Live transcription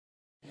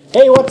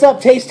Hey, what's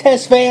up, Taste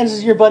Test fans? This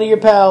is your buddy, your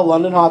pal,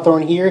 London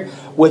Hawthorne here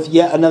with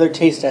yet another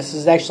taste test.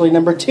 This is actually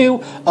number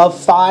 2 of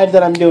 5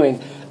 that I'm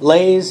doing.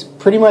 Lay's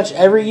pretty much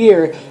every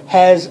year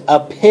has a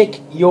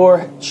pick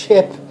your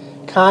chip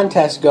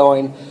contest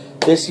going.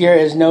 This year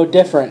is no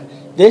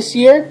different. This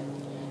year,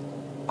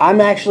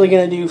 I'm actually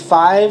going to do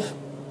 5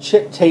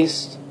 chip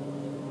taste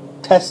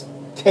tests,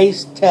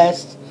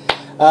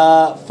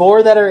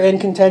 4 that are in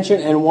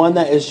contention and 1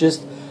 that is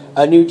just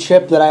a new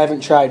chip that I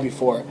haven't tried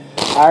before.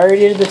 I already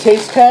did the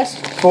taste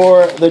test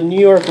for the New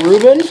York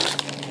Reuben.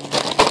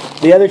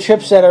 The other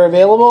chips that are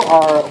available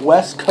are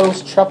West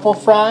Coast Truffle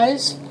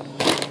Fries,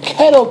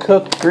 Kettle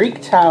Cooked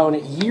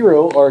Greektown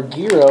Gyro or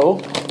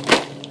Gyro,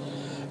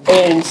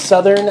 and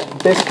Southern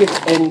Biscuits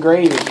and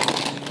Gravy.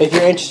 If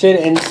you're interested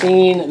in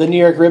seeing the New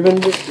York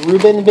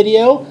Reuben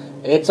video,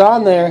 it's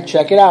on there.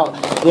 Check it out.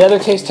 The other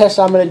taste test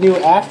I'm going to do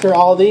after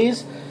all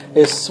these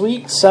is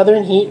Sweet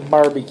Southern Heat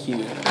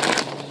Barbecue.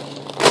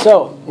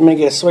 So, I'm going to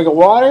get a swig of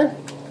water.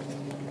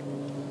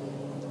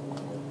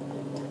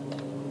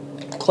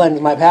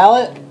 Cleanse my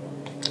palate.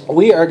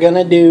 We are going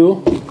to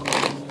do,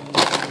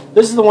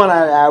 this is the one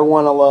I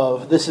want to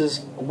love. This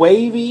is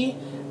Wavy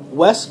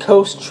West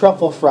Coast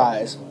Truffle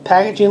Fries.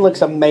 Packaging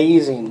looks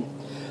amazing.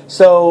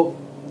 So,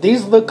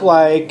 these look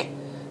like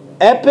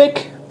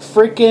epic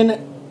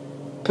freaking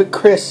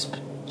crisp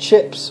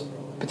chips,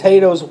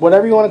 potatoes,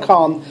 whatever you want to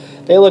call them.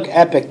 They look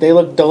epic. They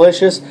look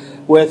delicious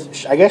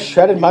with, I guess,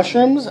 shredded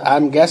mushrooms.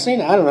 I'm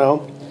guessing. I don't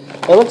know.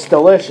 It looks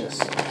delicious.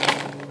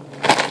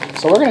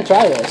 So we're going to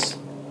try this.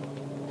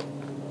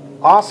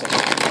 Awesome.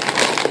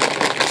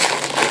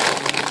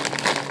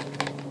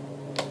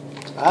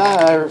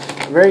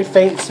 Very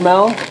faint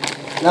smell.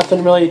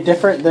 Nothing really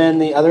different than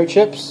the other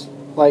chips,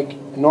 like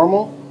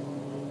normal.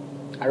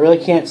 I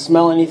really can't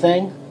smell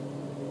anything.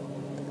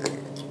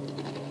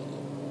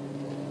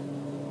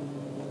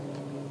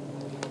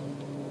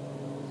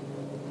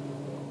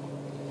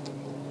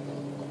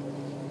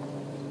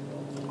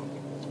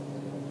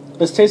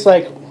 This tastes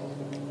like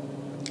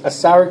a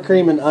sour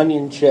cream and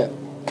onion chip.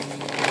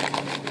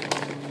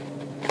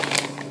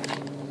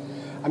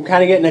 I'm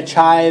kind of getting a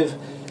chive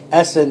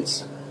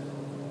essence.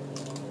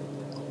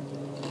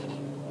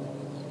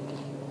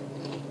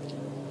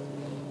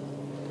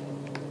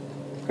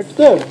 It's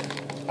good.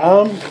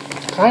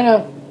 Kind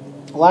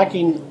of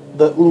lacking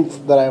the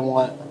oomph that I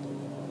want.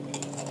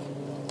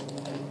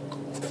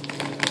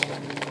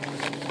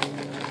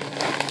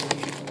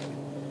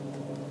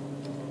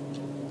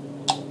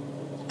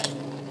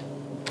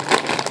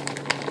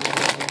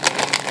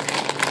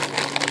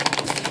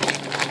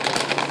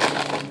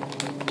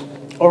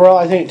 Overall,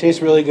 I think it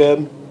tastes really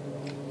good,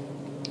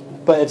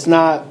 but it's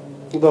not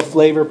the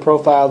flavor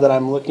profile that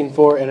I'm looking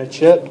for in a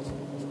chip.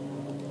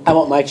 I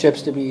want my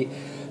chips to be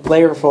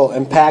flavorful,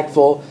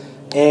 impactful,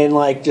 and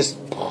like just,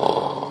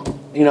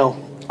 you know,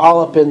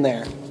 all up in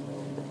there.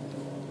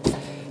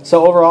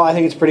 So overall, I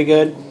think it's pretty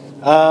good.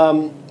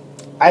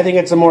 I think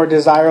it's a more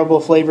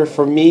desirable flavor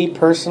for me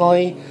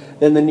personally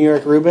than the New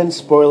York Reuben.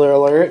 Spoiler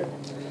alert.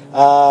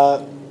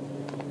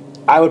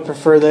 I would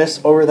prefer this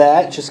over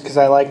that just because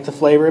I like the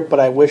flavor, but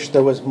I wish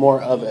there was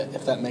more of it,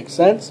 if that makes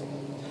sense.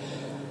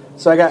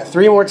 So I got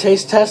 3 more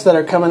taste tests that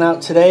are coming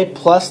out today,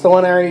 plus the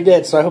one I already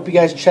did. So I hope you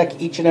guys check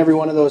each and every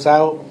one of those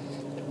out.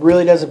 It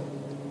really does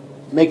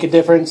make a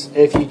difference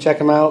if you check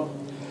them out.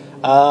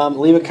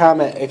 Leave a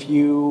comment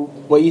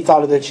what you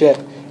thought of the chip.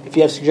 If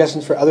you have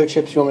suggestions for other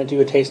chips you want me to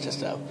do a taste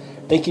test of.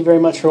 Thank you very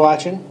much for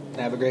watching,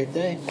 and have a great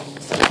day.